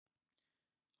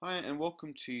Hi and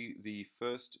welcome to the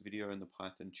first video in the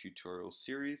Python tutorial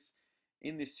series.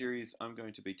 In this series I'm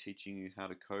going to be teaching you how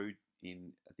to code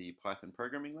in the Python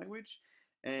programming language,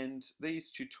 and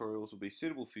these tutorials will be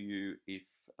suitable for you if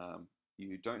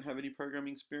you don't have any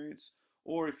programming experience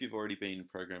or if you've already been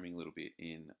programming a little bit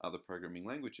in other programming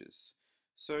languages.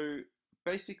 So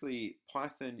basically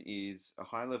Python is a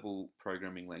high-level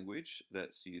programming language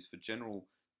that's used for general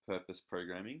purpose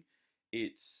programming.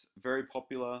 It's very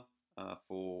popular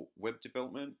for web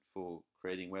development, for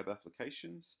creating web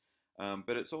applications,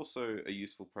 but it's also a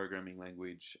useful programming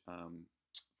language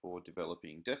for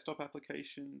developing desktop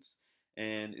applications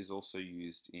and is also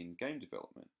used in game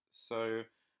development. So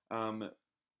um,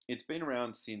 it's been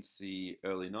around since the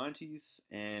early 90s,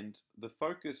 and the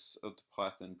focus of the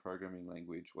Python programming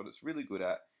language, what it's really good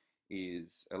at,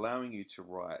 is allowing you to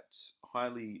write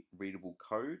highly readable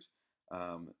code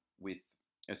with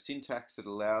a syntax that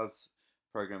allows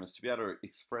programmers to be able to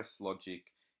express logic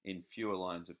in fewer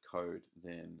lines of code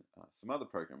than some other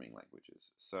programming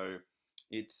languages. So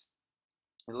it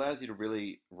allows you to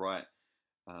really write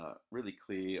really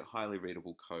clear, highly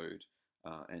readable code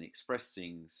and express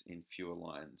things in fewer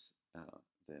lines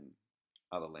than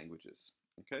other languages.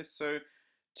 Okay, so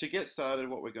to get started,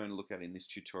 what we're going to look at in this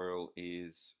tutorial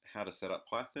is how to set up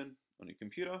Python on your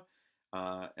computer,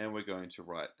 and we're going to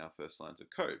write our first lines of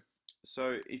code.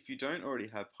 So if you don't already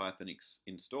have Python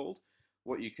installed,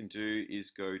 what you can do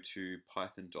is go to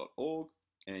python.org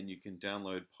and you can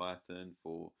download Python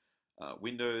for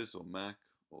Windows or Mac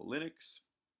or Linux.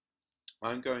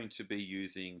 I'm going to be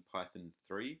using Python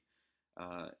 3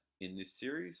 in this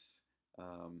series.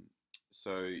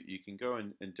 So you can go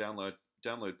and download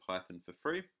Python for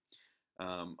free.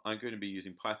 I'm going to be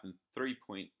using Python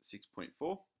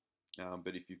 3.6.4,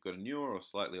 but if you've got a newer or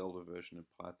slightly older version of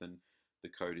Python, the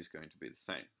code is going to be the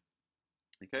same.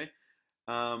 Okay.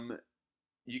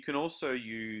 You can also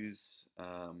use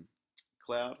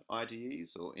cloud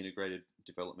IDEs or integrated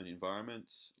development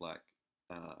environments like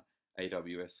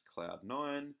AWS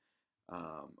Cloud9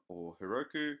 or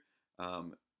Heroku.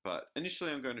 But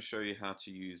initially I'm going to show you how to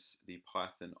use the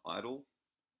Python idle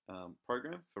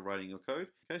program for writing your code.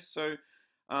 Okay, so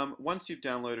once you've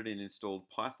downloaded and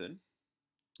installed Python,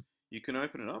 you can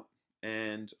open it up,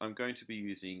 and I'm going to be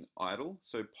using idle.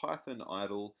 So Python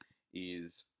idle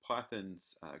is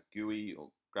Python's GUI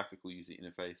or graphical user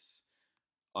interface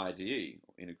IDE,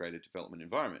 or integrated development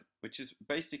environment, which is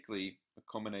basically a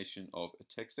combination of a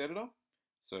text editor,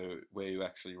 so where you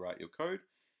actually write your code,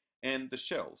 and the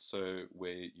shell, so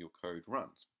where your code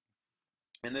runs.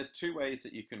 And there's two ways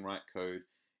that you can write code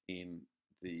in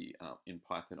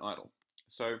Python idle.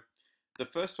 So the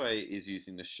first way is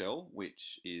using the shell,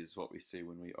 which is what we see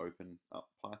when we open up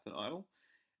Python idle.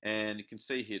 And you can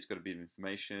see here it's got a bit of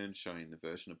information showing the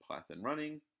version of Python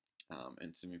running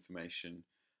and some information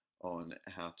on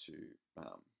how to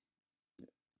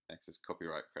access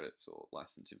copyright credits or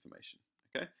license information.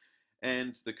 Okay,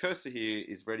 and the cursor here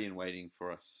is ready and waiting for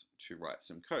us to write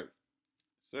some code.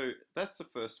 So that's the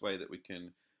first way that we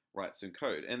can write some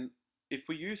code. And if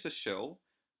we use a shell,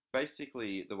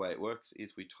 basically the way it works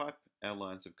is we type our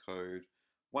lines of code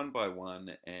one by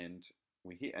one and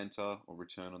we hit enter or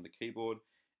return on the keyboard,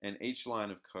 and each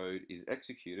line of code is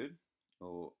executed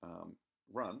or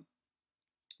run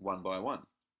one by one.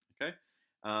 Okay,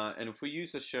 and if we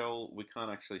use a shell, we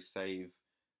can't actually save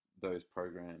those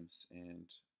programs and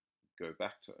go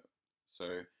back to it.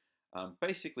 So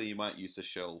basically you might use the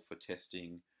shell for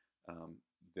testing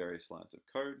various lines of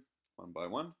code one by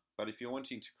one, but if you're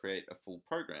wanting to create a full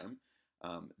program,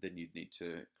 then you'd need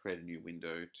to create a new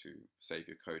window to save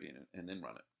your code in it and then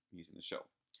run it using the shell.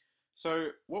 So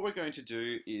what we're going to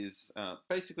do is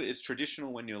basically it's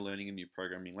traditional when you're learning a new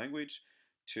programming language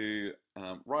to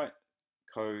write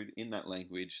code in that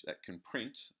language that can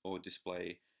print or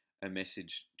display a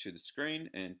message to the screen,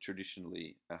 and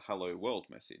traditionally a hello world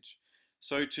message.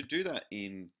 So to do that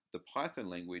in the Python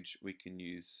language, we can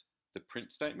use the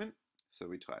print statement. So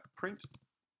we type print,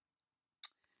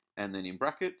 and then in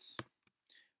brackets,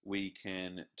 we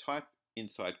can type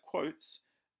inside quotes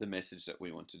the message that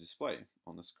we want to display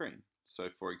on the screen. So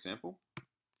for example,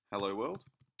 hello world,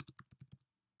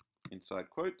 inside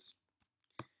quotes,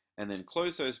 and then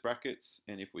close those brackets,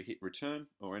 and if we hit return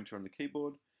or enter on the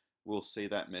keyboard, we'll see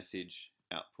that message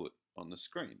output on the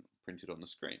screen, printed on the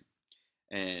screen.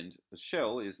 And the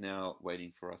shell is now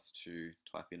waiting for us to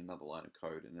type in another line of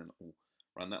code, and then we'll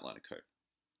run that line of code.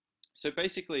 So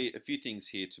basically a few things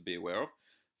here to be aware of.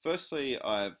 Firstly,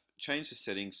 I've changed the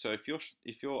settings, so if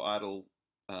your idle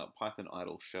Python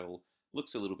idle shell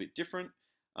looks a little bit different,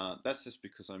 that's just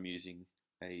because I'm using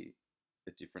a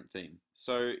different theme.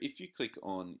 So if you click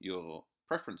on your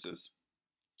preferences,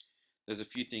 there's a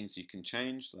few things you can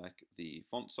change, like the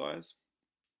font size,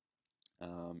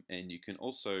 and you can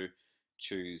also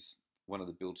choose one of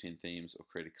the built-in themes or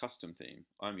create a custom theme.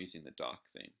 I'm using the dark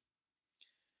theme.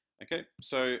 Okay,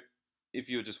 so if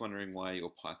you're just wondering why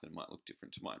your Python might look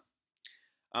different to mine.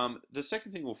 The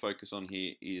second thing we'll focus on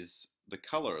here is the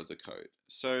color of the code.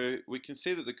 So we can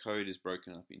see that the code is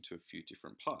broken up into a few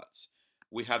different parts.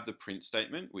 We have the print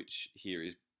statement, which here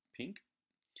is pink.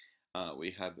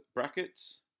 We have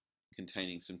brackets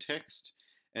containing some text,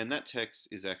 and that text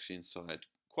is actually inside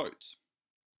quotes.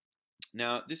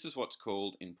 Now, this is what's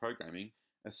called in programming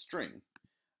a string.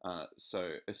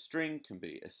 So a string can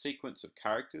be a sequence of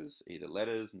characters, either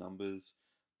letters, numbers,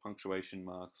 punctuation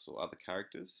marks, or other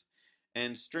characters.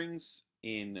 And strings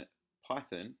in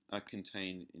Python are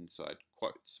contained inside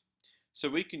quotes. So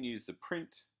we can use the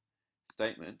print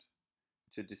statement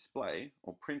to display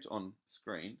or print on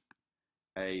screen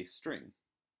a string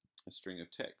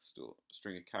of text or a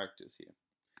string of characters here.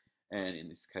 And in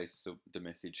this case, the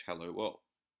message hello world.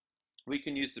 We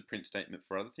can use the print statement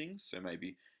for other things, so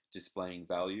maybe displaying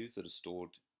values that are stored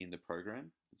in the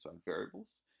program inside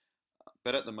variables.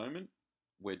 But at the moment,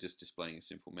 we're just displaying a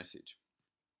simple message.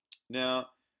 Now,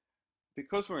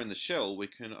 because we're in the shell, we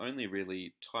can only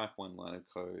really type one line of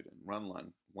code and run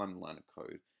one line of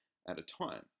code at a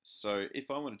time. So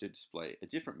if I wanted to display a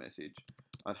different message,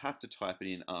 I'd have to type it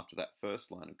in after that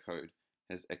first line of code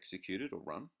has executed or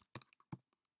run.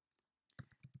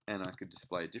 And I could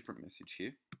display a different message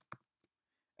here.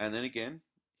 And then again,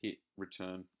 hit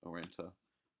return or enter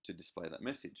to display that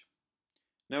message.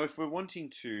 Now, if we're wanting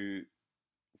to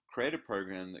create a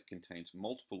program that contains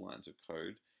multiple lines of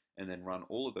code and then run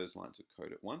all of those lines of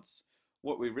code at once,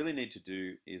 what we really need to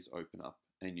do is open up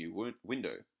a new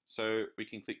window. So we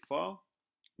can click File,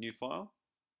 New File,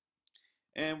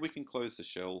 and we can close the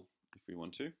shell if we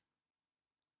want to.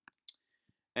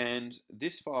 And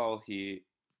this file here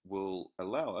will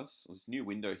allow us, this new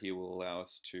window here will allow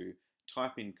us to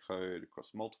type in code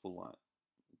across multiple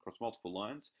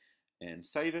lines and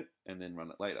save it and then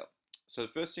run it later. So the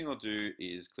first thing I'll do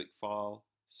is click File,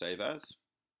 Save As.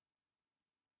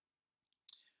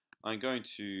 I'm going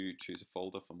to choose a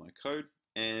folder for my code,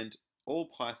 and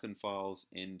all Python files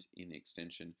end in the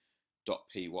extension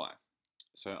 .py.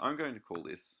 So I'm going to call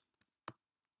this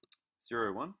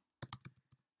 01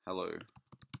 hello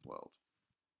world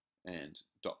and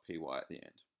 .py at the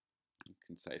end. You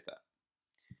can save that.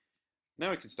 Now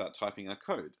we can start typing our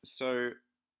code. So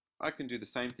I can do the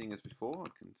same thing as before. I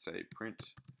can say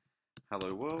print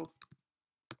hello world.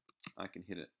 I can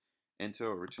hit it enter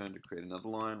or return to create another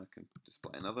line. I can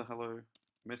display another hello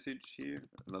message here,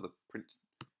 another print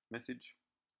message,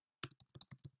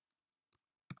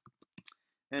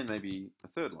 and maybe a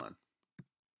third line.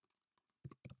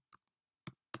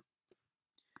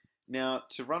 Now,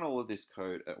 to run all of this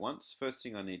code at once, first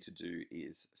thing I need to do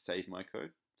is save my code.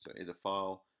 So either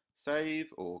File, Save,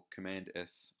 or Command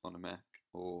S on a Mac,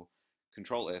 or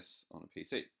Control S on a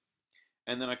PC.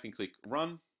 And then I can click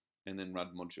Run, and then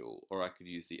Run Module, or I could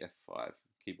use the F5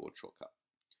 keyboard shortcut.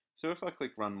 So if I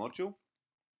click Run Module,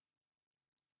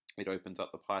 it opens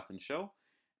up the Python shell,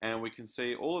 and we can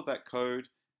see all of that code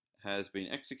has been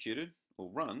executed, or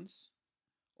runs,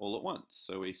 all at once.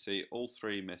 So we see all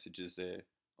three messages there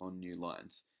on new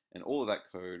lines, and all of that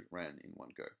code ran in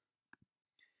one go.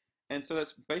 And so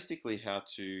that's basically how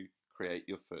to create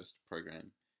your first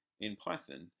program in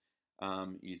Python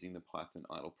using the Python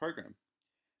idle program.